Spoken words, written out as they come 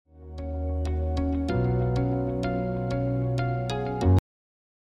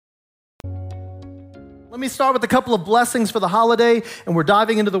Let me start with a couple of blessings for the holiday, and we're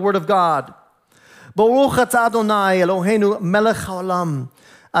diving into the Word of God. Baruch atah Adonai Eloheinu melech haolam,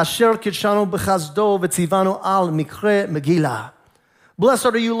 asher kitshanu b'chazdo v'tzivanu al mikre Megillah. Blessed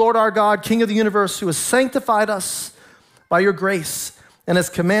are you, Lord our God, King of the universe, who has sanctified us by your grace and has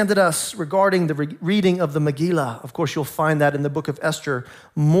commanded us regarding the reading of the Megillah. Of course, you'll find that in the book of Esther.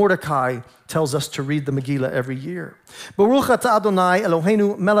 Mordecai tells us to read the Megillah every year. Baruch atah Adonai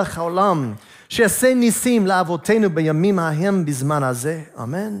Eloheinu melech haolam, she'aseh nisim la'avotenu b'yamim hahem bizman hazeh.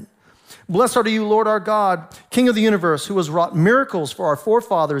 Amen. Blessed are you, Lord our God, King of the universe, who has wrought miracles for our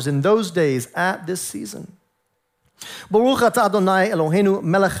forefathers in those days at this season. Baruch atah Adonai Eloheinu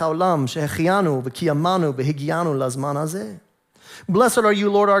melech haolam, she'hechianu v'kiyamanu v'higianu lazman hazeh. Blessed are you,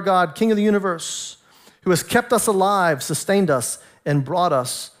 Lord our God, King of the universe, who has kept us alive, sustained us, and brought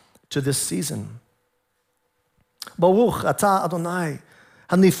us to this season. Baruch atah Adonai,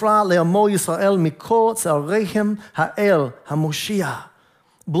 hanifra le'amo Yisrael mikol tzarrechem ha'el haMoshiach.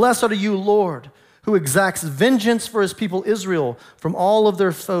 Blessed are you, Lord, who exacts vengeance for his people Israel from all of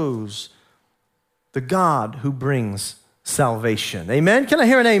their foes, the God who brings salvation. Amen? Can I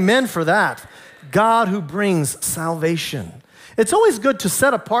hear an amen for that? God who brings salvation. It's always good to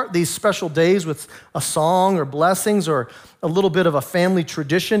set apart these special days with a song or blessings or a little bit of a family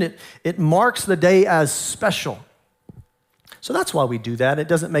tradition. It marks the day as special. So that's why we do that. It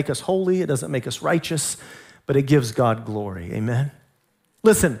doesn't make us holy, it doesn't make us righteous, but it gives God glory. Amen?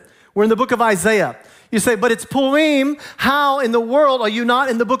 Listen, we're in the book of Isaiah. You say, but it's Purim. How in the world are you not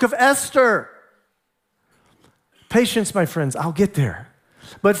in the book of Esther? Patience, my friends, I'll get there.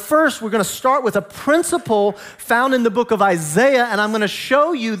 But first, we're going to start with a principle found in the book of Isaiah, and I'm going to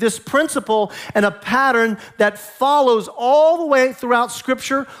show you this principle and a pattern that follows all the way throughout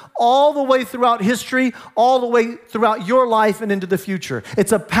Scripture, all the way throughout history, all the way throughout your life and into the future.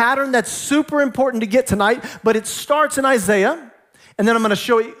 It's a pattern that's super important to get tonight, but it starts in Isaiah, and then I'm going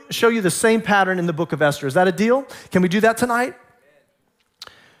to show you the same pattern in the book of Esther. Is that a deal? Can we do that tonight?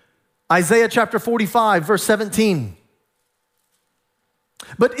 Isaiah chapter 45, verse 17.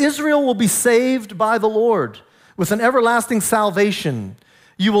 But Israel will be saved by the Lord with an everlasting salvation.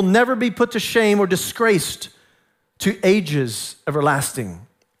 You will never be put to shame or disgraced to ages everlasting.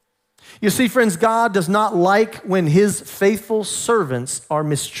 You see, friends, God does not like when his faithful servants are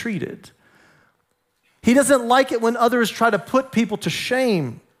mistreated. He doesn't like it when others try to put people to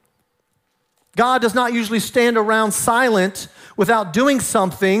shame. God does not usually stand around silent without doing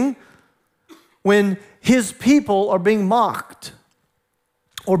something when his people are being mocked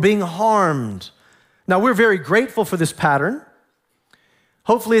or being harmed. Now, we're very grateful for this pattern.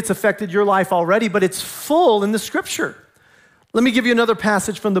 Hopefully it's affected your life already, but it's full in the Scripture. Let me give you another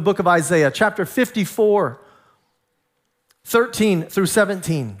passage from the book of Isaiah, chapter 54, 13 through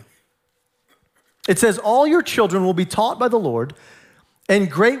 17. It says, all your children will be taught by the Lord,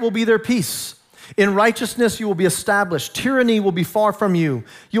 and great will be their peace. In righteousness you will be established. Tyranny will be far from you.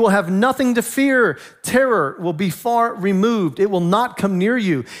 You will have nothing to fear. Terror will be far removed. It will not come near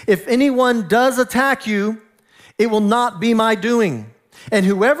you. If anyone does attack you, it will not be my doing. And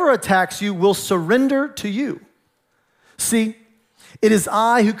whoever attacks you will surrender to you. See, it is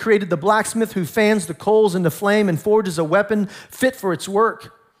I who created the blacksmith who fans the coals into flame and forges a weapon fit for its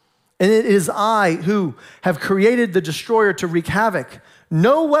work. And it is I who have created the destroyer to wreak havoc.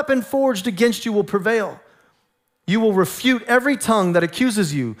 No weapon forged against you will prevail. You will refute every tongue that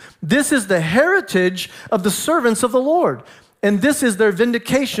accuses you. This is the heritage of the servants of the Lord, and this is their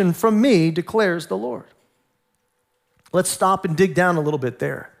vindication from me, declares the Lord. Let's stop and dig down a little bit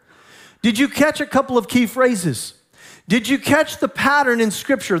there. Did you catch a couple of key phrases? Did you catch the pattern in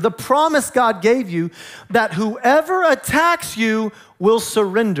Scripture, the promise God gave you that whoever attacks you will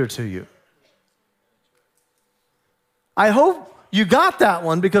surrender to you? I hope you got that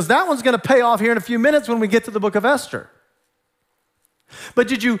one, because that one's going to pay off here in a few minutes when we get to the book of Esther. But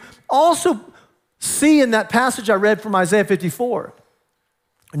did you also see in that passage I read from Isaiah 54,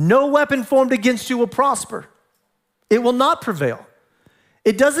 no weapon formed against you will prosper. It will not prevail.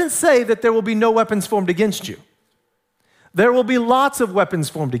 It doesn't say that there will be no weapons formed against you. There will be lots of weapons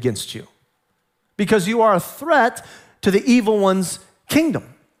formed against you because you are a threat to the evil one's kingdom.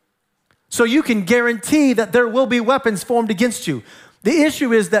 So you can guarantee that there will be weapons formed against you. The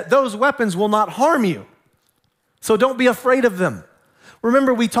issue is that those weapons will not harm you. So don't be afraid of them.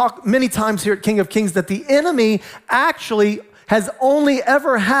 Remember, we talk many times here at King of Kings that the enemy actually has only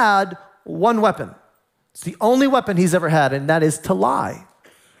ever had one weapon. It's the only weapon he's ever had, and that is to lie.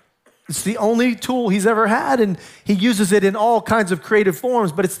 It's the only tool he's ever had, and he uses it in all kinds of creative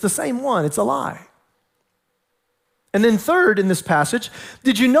forms, but it's the same one. It's a lie. And then third in this passage,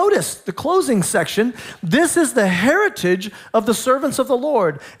 did you notice the closing section? This is the heritage of the servants of the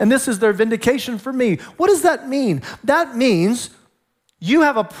Lord, and this is their vindication for me. What does that mean? That means you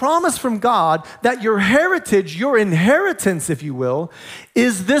have a promise from God that your heritage, your inheritance, if you will,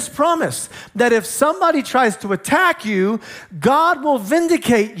 is this promise, that if somebody tries to attack you, God will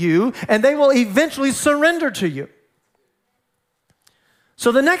vindicate you, and they will eventually surrender to you.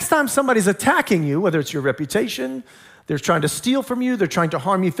 So the next time somebody's attacking you, whether it's your reputation, they're trying to steal from you, they're trying to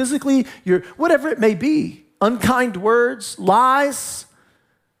harm you physically, whatever it may be, unkind words, lies,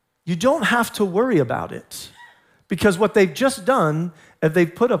 you don't have to worry about it. Because what they've just done is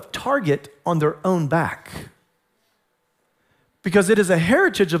they've put a target on their own back. Because it is a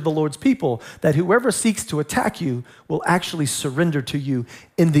heritage of the Lord's people that whoever seeks to attack you will actually surrender to you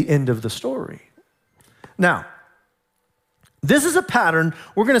in the end of the story. Now, this is a pattern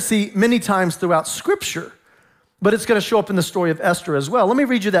we're going to see many times throughout Scripture, but it's going to show up in the story of Esther as well. Let me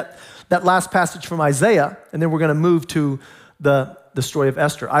read you that last passage from Isaiah, and then we're going to move to the story of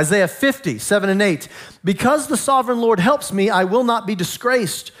Esther. Isaiah 50, 7 and 8. Because the sovereign Lord helps me, I will not be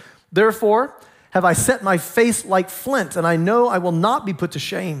disgraced. Therefore, have I set my face like flint, and I know I will not be put to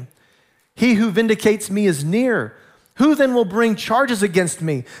shame. He who vindicates me is near. Who then will bring charges against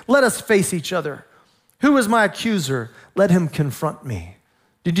me? Let us face each other. Who is my accuser? Let him confront me.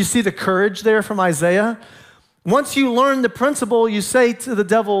 Did you see the courage there from Isaiah? Once you learn the principle, you say to the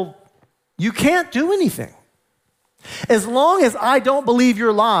devil, you can't do anything. As long as I don't believe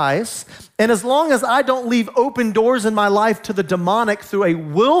your lies, and as long as I don't leave open doors in my life to the demonic through a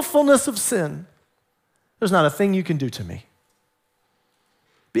willfulness of sin, there's not a thing you can do to me.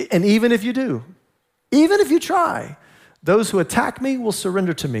 And even if you do, even if you try, those who attack me will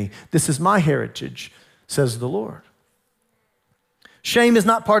surrender to me. This is my heritage, says the Lord. Shame is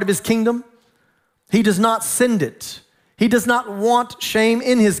not part of his kingdom. He does not send it. He does not want shame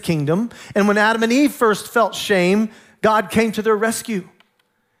in his kingdom. And when Adam and Eve first felt shame, God came to their rescue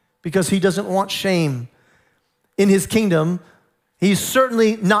because he doesn't want shame in his kingdom. He's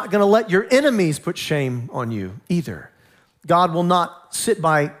certainly not going to let your enemies put shame on you either. God will not sit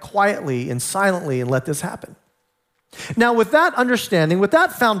by quietly and silently and let this happen. Now, with that understanding, with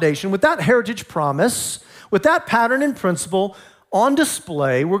that foundation, with that heritage promise, with that pattern and principle on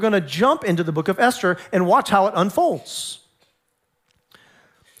display, we're going to jump into the book of Esther and watch how it unfolds.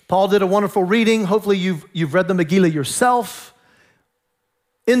 Paul did a wonderful reading. Hopefully you've read the Megillah yourself.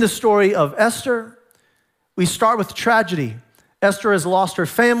 In the story of Esther, we start with tragedy. Esther has lost her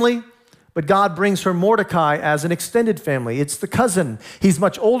family, but God brings her Mordecai as an extended family. It's the cousin. He's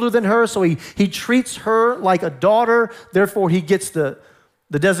much older than her, so he treats her like a daughter. Therefore, he gets the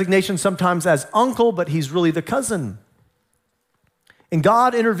designation sometimes as uncle, but he's really the cousin. And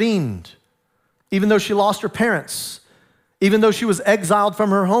God intervened, even though she lost her parents, even though she was exiled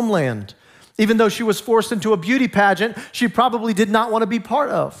from her homeland, even though she was forced into a beauty pageant she probably did not want to be part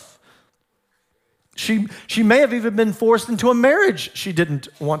of. She may have even been forced into a marriage she didn't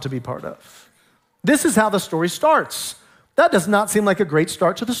want to be part of. This is how the story starts. That does not seem like a great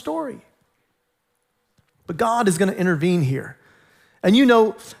start to the story. But God is going to intervene here. And you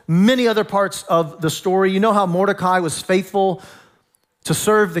know many other parts of the story. You know how Mordecai was faithful to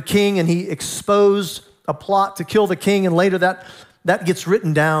serve the king, and he exposed a plot to kill the king, and later that gets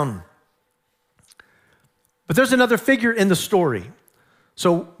written down. But there's another figure in the story.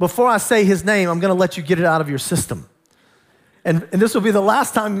 So before I say his name, I'm going to let you get it out of your system. And this will be the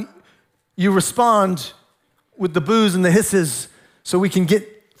last time you respond with the boos and the hisses so we can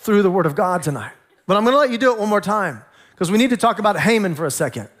get through the Word of God tonight. But I'm going to let you do it one more time because we need to talk about Haman for a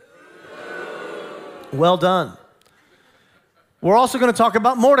second. Well done. We're also going to talk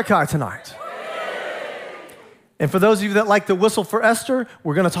about Mordecai tonight. And for those of you that like to whistle for Esther,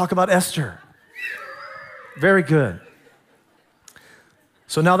 we're going to talk about Esther. Very good.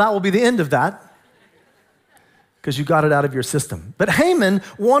 So now that will be the end of that because you got it out of your system. But Haman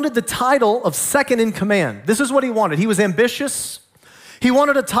wanted the title of second in command. This is what he wanted. He was ambitious. He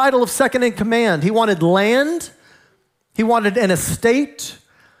wanted a title of second in command. He wanted land. He wanted an estate.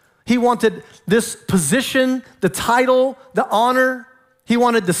 He wanted this position, the title, the honor. He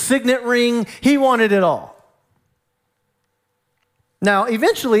wanted the signet ring. He wanted it all. Now,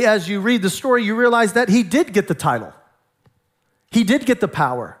 eventually, as you read the story, you realize that he did get the title. He did get the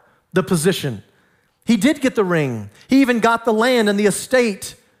power, the position. He did get the ring. He even got the land and the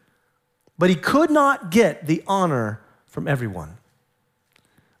estate. But he could not get the honor from everyone.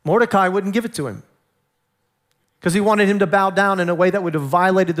 Mordecai wouldn't give it to him because he wanted him to bow down in a way that would have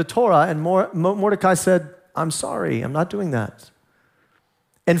violated the Torah. And Mordecai said, I'm sorry, I'm not doing that.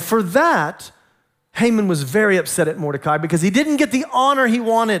 And for that, Haman was very upset at Mordecai because he didn't get the honor he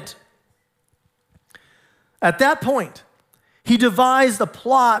wanted. At that point, he devised a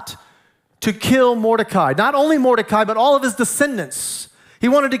plot to kill Mordecai. Not only Mordecai, but all of his descendants. He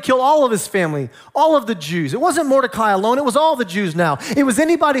wanted to kill all of his family, all of the Jews. It wasn't Mordecai alone, it was all the Jews now. It was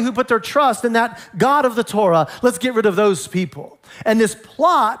anybody who put their trust in that God of the Torah. Let's get rid of those people. And this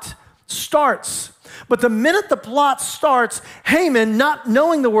plot starts. But the minute the plot starts, Haman, not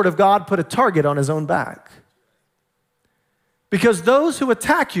knowing the word of God, put a target on his own back. Because those who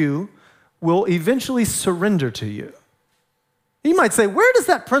attack you will eventually surrender to you. You might say, where does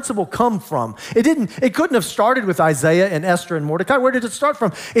that principle come from? It couldn't have started with Isaiah and Esther and Mordecai. Where did it start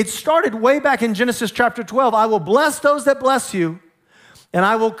from? It started way back in Genesis chapter 12. I will bless those that bless you, and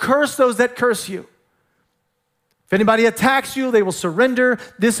I will curse those that curse you. If anybody attacks you, they will surrender.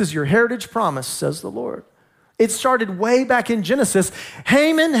 This is your heritage promise, says the Lord. It started way back in Genesis.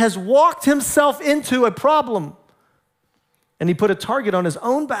 Haman has walked himself into a problem, and he put a target on his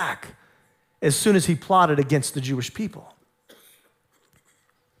own back as soon as he plotted against the Jewish people.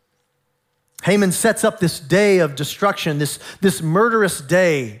 Haman sets up this day of destruction, this murderous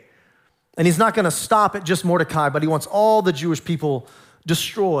day, and he's not going to stop at just Mordecai, but he wants all the Jewish people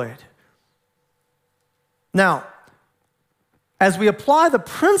destroyed. Now, as we apply the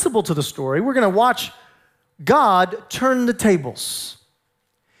principle to the story, we're going to watch God turn the tables.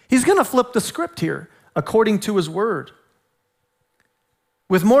 He's going to flip the script here according to his word.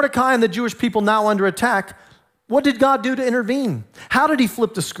 With Mordecai and the Jewish people now under attack, what did God do to intervene? How did he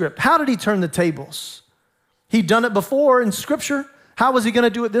flip the script? How did he turn the tables? He'd done it before in Scripture. How was he going to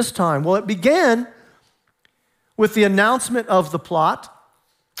do it this time? Well, it began with the announcement of the plot,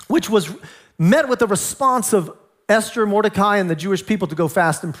 which was met with the response of Esther, Mordecai, and the Jewish people to go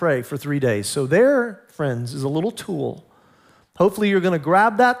fast and pray for 3 days. So there, friends, is a little tool. Hopefully you're going to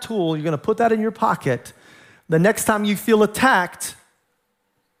grab that tool, you're going to put that in your pocket. The next time you feel attacked,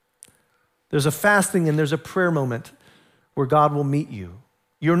 there's a fasting and there's a prayer moment where God will meet you.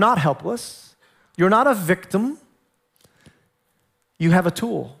 You're not helpless. You're not a victim. You have a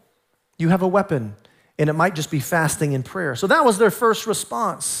tool. You have a weapon, and it might just be fasting and prayer. So that was their first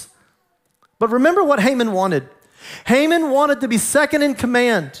response. But remember what Haman wanted. Haman wanted to be second in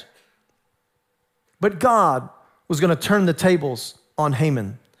command, but God was going to turn the tables on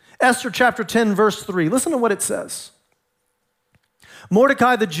Haman. Esther chapter 10, verse 3. Listen to what it says.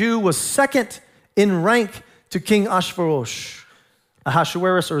 Mordecai the Jew was second in rank to King Ahasuerus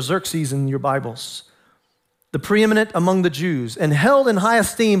or Xerxes in your Bibles, the preeminent among the Jews, and held in high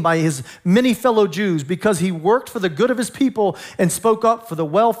esteem by his many fellow Jews because he worked for the good of his people and spoke up for the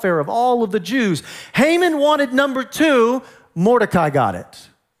welfare of all of the Jews. Haman wanted number 2, Mordecai got it.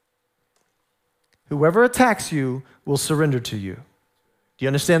 Whoever attacks you will surrender to you. Do you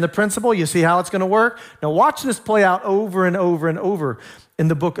understand the principle? You see how it's going to work? Now watch this play out over and over and over in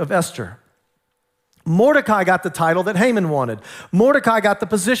the book of Esther. Mordecai got the title that Haman wanted. Mordecai got the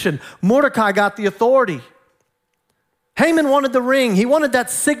position. Mordecai got the authority. Haman wanted the ring. He wanted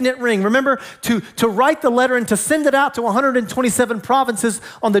that signet ring. Remember, to write the letter and to send it out to 127 provinces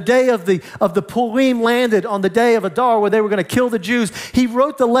on the day of the Purim landed, on the day of Adar where they were going to kill the Jews. He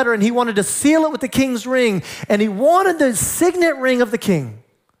wrote the letter and he wanted to seal it with the king's ring, and he wanted the signet ring of the king.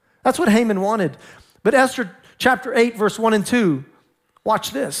 That's what Haman wanted. But Esther chapter 8, verse 1 and 2,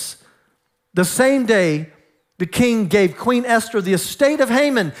 watch this. The same day, the king gave Queen Esther the estate of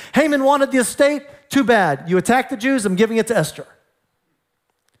Haman. Haman wanted the estate. Too bad. You attacked the Jews, I'm giving it to Esther.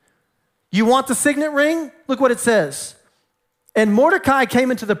 You want the signet ring? Look what it says. And Mordecai came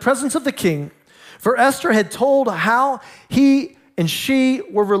into the presence of the king, for Esther had told how he and she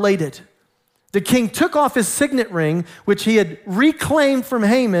were related. The king took off his signet ring, which he had reclaimed from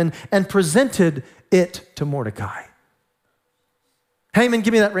Haman, and presented it to Mordecai. Haman,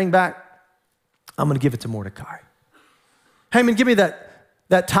 give me that ring back. I'm going to give it to Mordecai. Haman, give me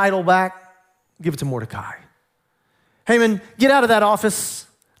that title back. Give it to Mordecai. Haman, get out of that office.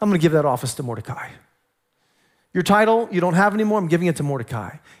 I'm going to give that office to Mordecai. Your title, you don't have anymore. I'm giving it to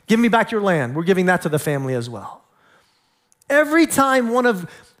Mordecai. Give me back your land. We're giving that to the family as well. Every time one of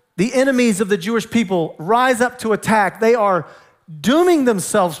the enemies of the Jewish people rise up to attack, they are dooming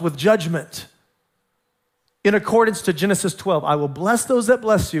themselves with judgment. In accordance to Genesis 12, I will bless those that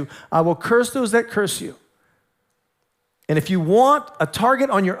bless you. I will curse those that curse you. And if you want a target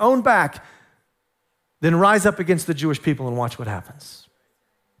on your own back, then rise up against the Jewish people and watch what happens.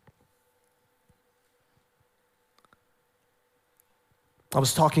 I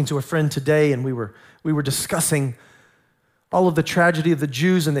was talking to a friend today, and we were discussing all of the tragedy of the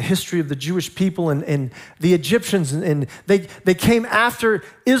Jews and the history of the Jewish people and the Egyptians. And they came after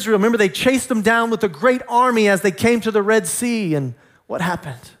Israel. Remember, they chased them down with a great army as they came to the Red Sea. And what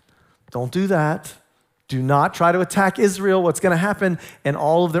happened? Don't do that. Do not try to attack Israel. What's going to happen? And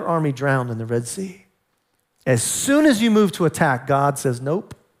all of their army drowned in the Red Sea. As soon as you move to attack, God says,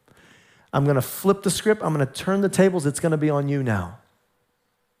 nope. I'm going to flip the script. I'm going to turn the tables. It's going to be on you now.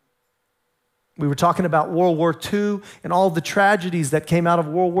 We were talking about World War II and all the tragedies that came out of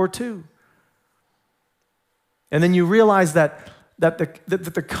World War II. And then you realize that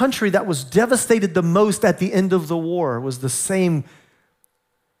the country that was devastated the most at the end of the war was the same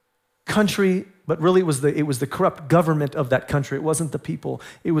country, but really it was the corrupt government of that country. It wasn't the people.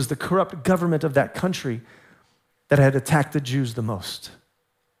 It was the corrupt government of that country that had attacked the Jews the most.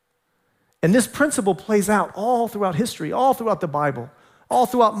 And this principle plays out all throughout history, all throughout the Bible, all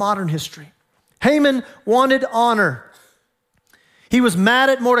throughout modern history. Haman wanted honor. He was mad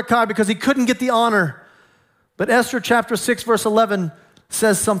at Mordecai because he couldn't get the honor. But Esther chapter 6, verse 11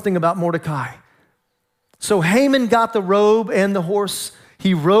 says something about Mordecai. So Haman got the robe and the horse.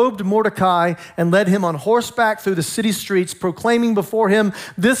 He robed Mordecai and led him on horseback through the city streets, proclaiming before him,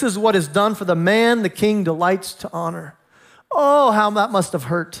 "This is what is done for the man the king delights to honor." Oh, how that must have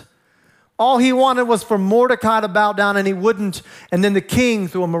hurt. All he wanted was for Mordecai to bow down, and he wouldn't. And then the king,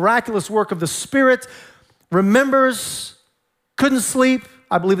 through a miraculous work of the Spirit, remembers, couldn't sleep.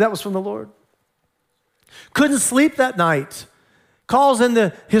 I believe that was from the Lord. Couldn't sleep that night. Calls in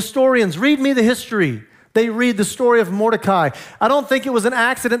the historians, read me the history. They read the story of Mordecai. I don't think it was an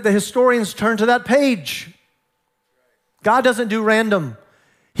accident the historians turned to that page. God doesn't do random.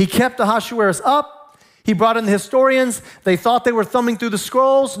 He kept Ahasuerus up. He brought in the historians. They thought they were thumbing through the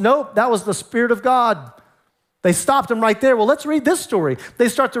scrolls. Nope, that was the Spirit of God. They stopped him right there. Well, let's read this story. They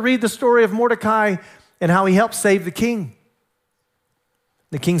start to read the story of Mordecai and how he helped save the king.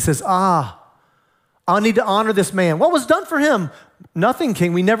 The king says, I need to honor this man. What was done for him? Nothing,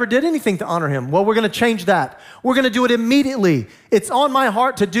 king. We never did anything to honor him. Well, we're going to change that. We're going to do it immediately. It's on my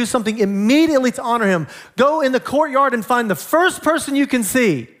heart to do something immediately to honor him. Go in the courtyard and find the first person you can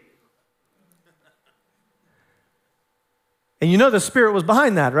see. And you know the Spirit was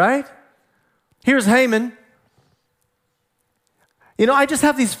behind that, right? Here's Haman. You know, I just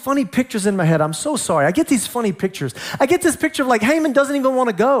have these funny pictures in my head. I'm so sorry. I get these funny pictures. I get this picture of like Haman doesn't even want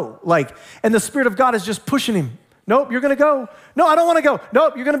to go. And the Spirit of God is just pushing him. Nope, you're going to go. No, I don't want to go.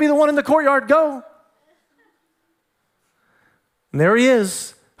 Nope, you're going to be the one in the courtyard. Go. And there he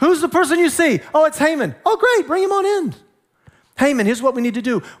is. Who's the person you see? Oh, it's Haman. Oh, great. Bring him on in. Haman, here's what we need to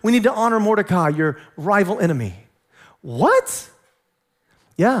do. We need to honor Mordecai, your rival enemy. What?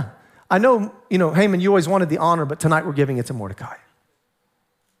 Yeah. I know, Haman, you always wanted the honor, but tonight we're giving it to Mordecai.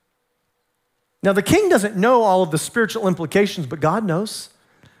 Now, the king doesn't know all of the spiritual implications, but God knows.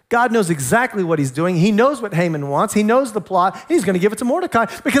 God knows exactly what he's doing. He knows what Haman wants. He knows the plot. He's going to give it to Mordecai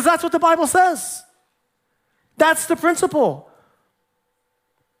because that's what the Bible says. That's the principle.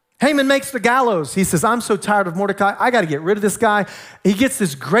 Haman makes the gallows. He says, I'm so tired of Mordecai. I got to get rid of this guy. He gets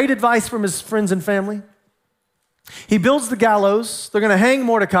this great advice from his friends and family. He builds the gallows. They're going to hang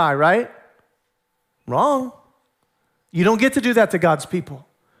Mordecai, right? Wrong. You don't get to do that to God's people.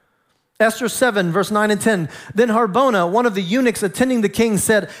 Esther 7, verse 9 and 10. Then Harbona, one of the eunuchs attending the king,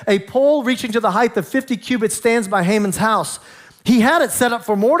 said, a pole reaching to the height of 50 cubits stands by Haman's house. He had it set up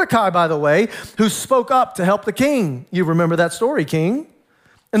for Mordecai, by the way, who spoke up to help the king. You remember that story, king?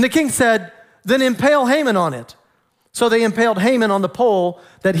 And the king said, then impale Haman on it. So they impaled Haman on the pole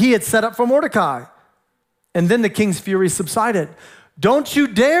that he had set up for Mordecai. And then the king's fury subsided. Don't you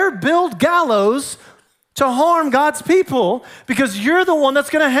dare build gallows to harm God's people because you're the one that's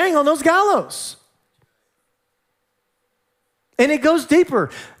going to hang on those gallows. And it goes deeper.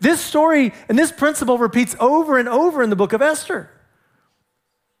 This story and this principle repeats over and over in the book of Esther.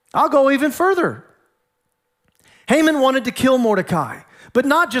 I'll go even further. Haman wanted to kill Mordecai, but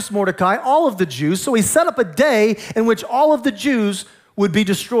not just Mordecai, all of the Jews. So he set up a day in which all of the Jews would be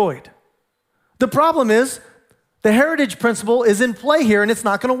destroyed. The problem is the heritage principle is in play here and it's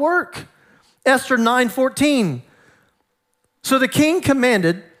not going to work. Esther 9:14. So the king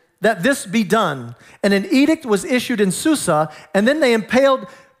commanded that this be done, and an edict was issued in Susa, and then they impaled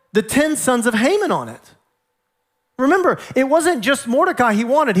the 10 sons of Haman on it. Remember, it wasn't just Mordecai he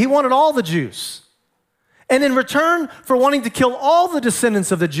wanted all the Jews. And in return for wanting to kill all the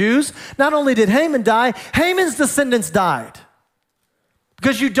descendants of the Jews, not only did Haman die, Haman's descendants died.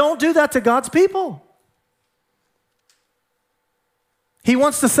 Because you don't do that to God's people. He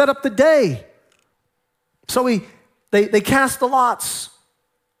wants to set up the day. So they cast the lots.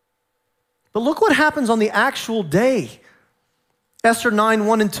 But look what happens on the actual day. Esther 9,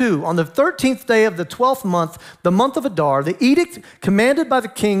 1 and 2. On the 13th day of the 12th month, the month of Adar, the edict commanded by the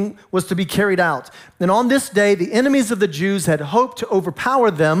king was to be carried out. And on this day, the enemies of the Jews had hoped to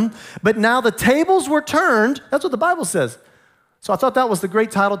overpower them, but now the tables were turned. That's what the Bible says. So I thought that was the great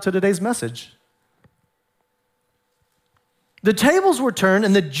title to today's message. The tables were turned,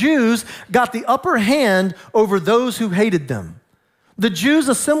 and the Jews got the upper hand over those who hated them. The Jews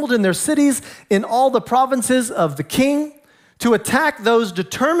assembled in their cities in all the provinces of the king to attack those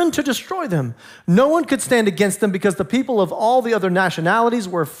determined to destroy them. No one could stand against them because the people of all the other nationalities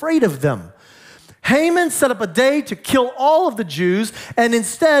were afraid of them. Haman set up a day to kill all of the Jews, and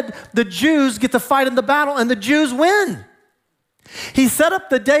instead the Jews get to fight in the battle and the Jews win. He set up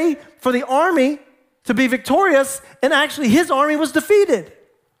the day for the army to be victorious, and actually his army was defeated.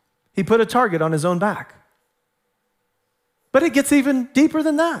 He put a target on his own back. But it gets even deeper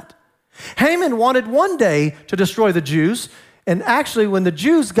than that. Haman wanted one day to destroy the Jews, and actually when the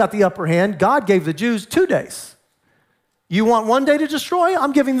Jews got the upper hand, God gave the Jews 2 days. You want one day to destroy?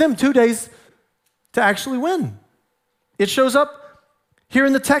 I'm giving them 2 days to actually win. It shows up here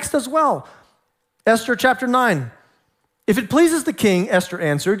in the text as well. Esther chapter 9. If it pleases the king, Esther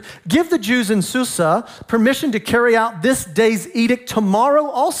answered, give the Jews in Susa permission to carry out this day's edict tomorrow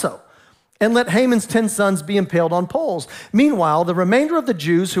also, and let Haman's 10 sons be impaled on poles. Meanwhile, the remainder of the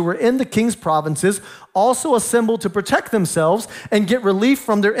Jews who were in the king's provinces also assembled to protect themselves and get relief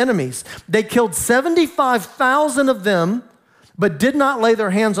from their enemies. They killed 75,000 of them, but did not lay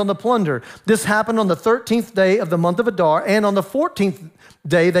their hands on the plunder. This happened on the 13th day of the month of Adar, and on the 14th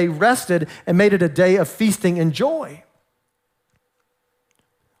day they rested and made it a day of feasting and joy.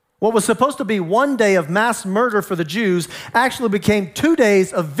 What was supposed to be 1 day of mass murder for the Jews actually became 2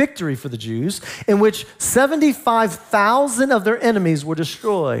 days of victory for the Jews, in which 75,000 of their enemies were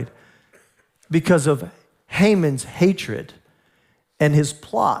destroyed because of Haman's hatred and his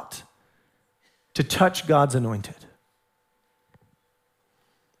plot to touch God's anointed.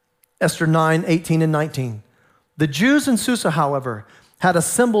 Esther 9, 18 and 19. The Jews in Susa, however, had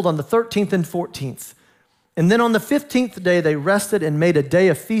assembled on the 13th and 14th. And then on the 15th day, they rested and made a day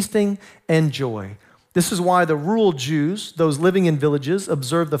of feasting and joy. This is why the rural Jews, those living in villages,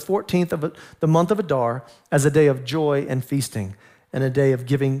 observe the 14th of the month of Adar as a day of joy and feasting and a day of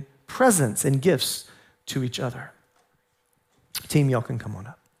giving presents and gifts to each other. Team, y'all can come on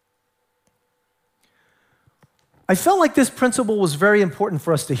up. I felt like this principle was very important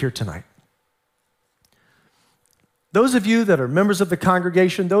for us to hear tonight. Those of you that are members of the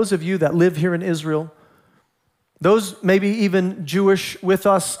congregation, those of you that live here in Israel, those maybe even Jewish with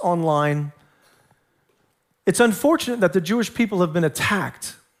us online, it's unfortunate that the Jewish people have been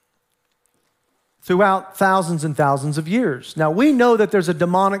attacked throughout thousands and thousands of years. Now, we know that there's a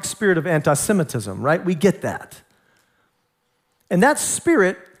demonic spirit of anti-Semitism, right? We get that. And that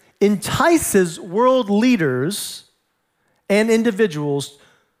spirit entices world leaders and individuals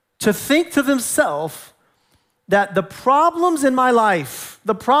to think to themselves that the problems in my life,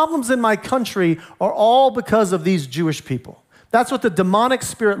 the problems in my country are all because of these Jewish people. That's what the demonic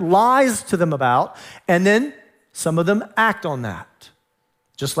spirit lies to them about, and then some of them act on that,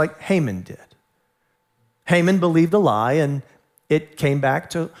 just like Haman did. Haman believed a lie, and it came back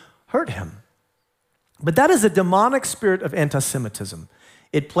to hurt him. But that is a demonic spirit of anti-Semitism.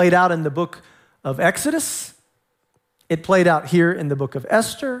 It played out in the book of Exodus. It played out here in the book of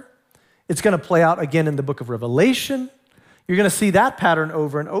Esther. It's going to play out again in the book of Revelation. You're going to see that pattern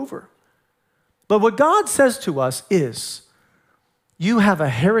over and over. But what God says to us is, you have a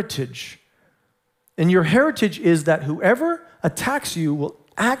heritage, and your heritage is that whoever attacks you will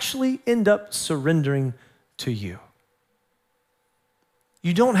actually end up surrendering to you.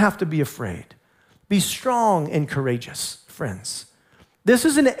 You don't have to be afraid. Be strong and courageous, friends. This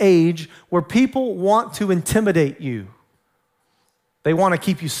is an age where people want to intimidate you. They want to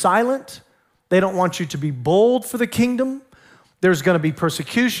keep you silent. They don't want you to be bold for the kingdom. There's going to be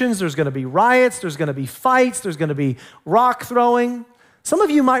persecutions. There's going to be riots. There's going to be fights. There's going to be rock throwing. Some of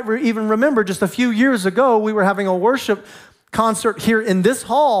you might even remember just a few years ago, we were having a worship concert here in this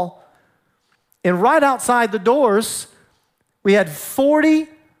hall. And right outside the doors, we had 40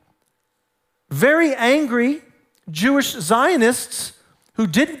 very angry Jewish Zionists who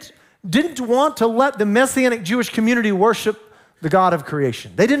didn't want to let the Messianic Jewish community worship the God of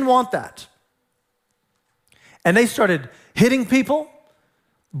creation. They didn't want that. And they started hitting people,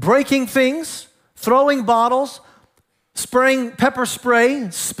 breaking things, throwing bottles, spraying pepper spray,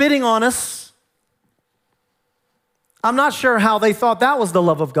 spitting on us. I'm not sure how they thought that was the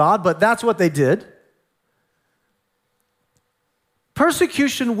love of God, but that's what they did.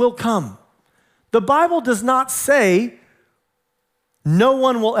 Persecution will come. The Bible does not say no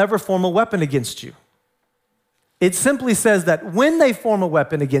one will ever form a weapon against you. It simply says that when they form a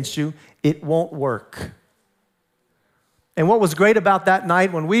weapon against you, it won't work. And what was great about that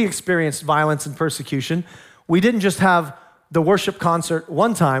night when we experienced violence and persecution, we didn't just have the worship concert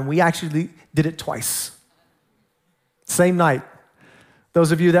one time, we actually did it twice. Same night.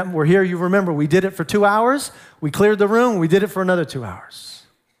 Those of you that were here, you remember we did it for 2 hours, we cleared the room, we did it for another 2 hours.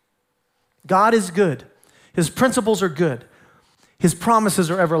 God is good. His principles are good. His promises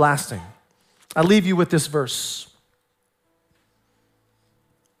are everlasting. I leave you with this verse.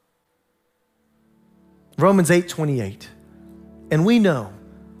 Romans 8:28. And we know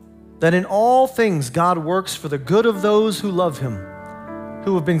that in all things God works for the good of those who love him,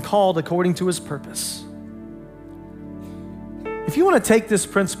 who have been called according to his purpose. If you want to take this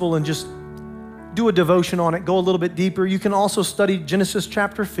principle and just do a devotion on it, go a little bit deeper, you can also study Genesis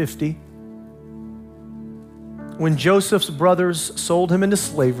chapter 50. When Joseph's brothers sold him into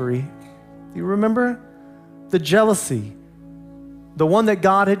slavery, you remember? The jealousy, the one that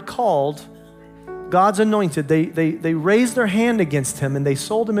God had called, God's anointed, they raised their hand against him and they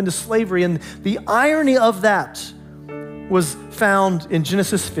sold him into slavery. And the irony of that was found in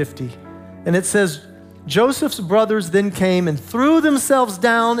Genesis 50. And it says, Joseph's brothers then came and threw themselves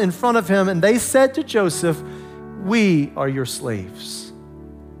down in front of him, and they said to Joseph, "We are your slaves."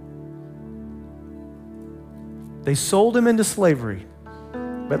 They sold him into slavery,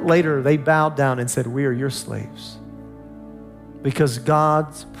 but later they bowed down and said, "We are your slaves," because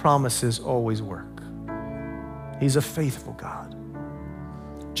God's promises always work. He's a faithful God.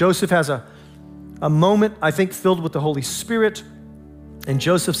 Joseph has a moment, I think, filled with the Holy Spirit, and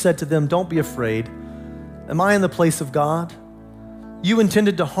Joseph said to them, "Don't be afraid. Am I in the place of God? You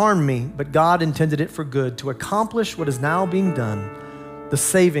intended to harm me, but God intended it for good, to accomplish what is now being done, the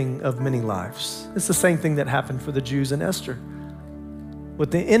saving of many lives." It's the same thing that happened for the Jews in Esther.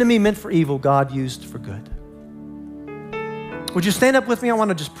 What the enemy meant for evil, God used for good. Would you stand up with me? I want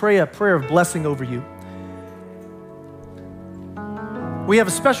to just pray a prayer of blessing over you. We have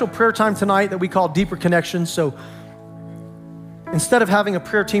a special prayer time tonight that we call Deeper Connection. So instead of having a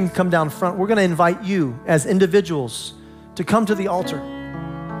prayer team come down front, we're going to invite you as individuals to come to the altar.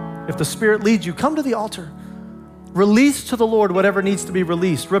 If the Spirit leads you, come to the altar. Release to the Lord whatever needs to be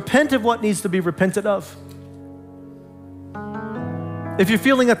released. Repent of what needs to be repented of. If you're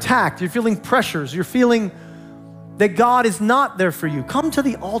feeling attacked, you're feeling pressures, you're feeling that God is not there for you, come to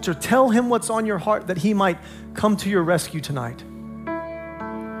the altar. Tell him what's on your heart that he might come to your rescue tonight.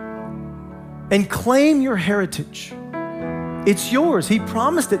 And claim your heritage. It's yours. He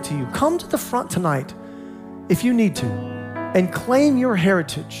promised it to you. Come to the front tonight if you need to and claim your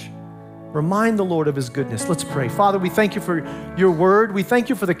heritage. Remind the Lord of his goodness. Let's pray. Father, we thank you for your word. We thank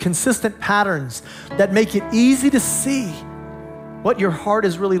you for the consistent patterns that make it easy to see what your heart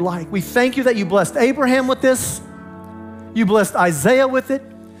is really like. We thank you that you blessed Abraham with this. You blessed Isaiah with it.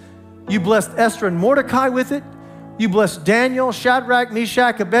 You blessed Esther and Mordecai with it. You blessed Daniel, Shadrach,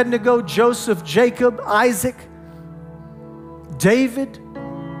 Meshach, Abednego, Joseph, Jacob, Isaac, David.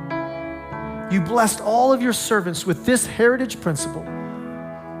 You blessed all of your servants with this heritage principle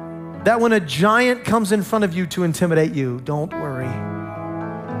that when a giant comes in front of you to intimidate you, don't worry.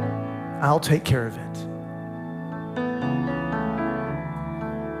 I'll take care of it.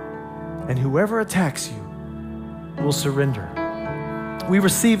 And whoever attacks you will surrender. We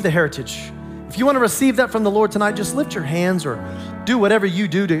receive the heritage. If you want to receive that from the Lord tonight, just lift your hands or do whatever you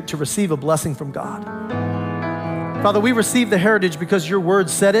do to receive a blessing from God. Father, we receive the heritage because your word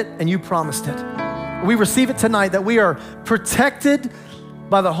said it and you promised it. We receive it tonight that we are protected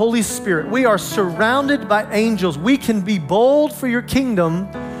by the Holy Spirit. We are surrounded by angels. We can be bold for your kingdom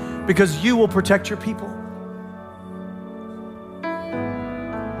because you will protect your people.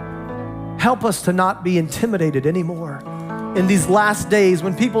 Help us to not be intimidated anymore in these last days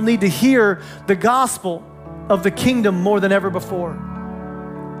when people need to hear the gospel of the kingdom more than ever before.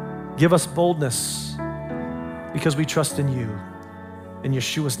 Give us boldness because we trust in you. In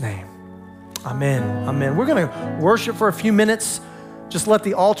Yeshua's name, amen, amen. We're going to worship for a few minutes. Just let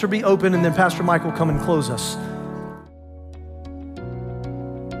the altar be open and then Pastor Mike will come and close us.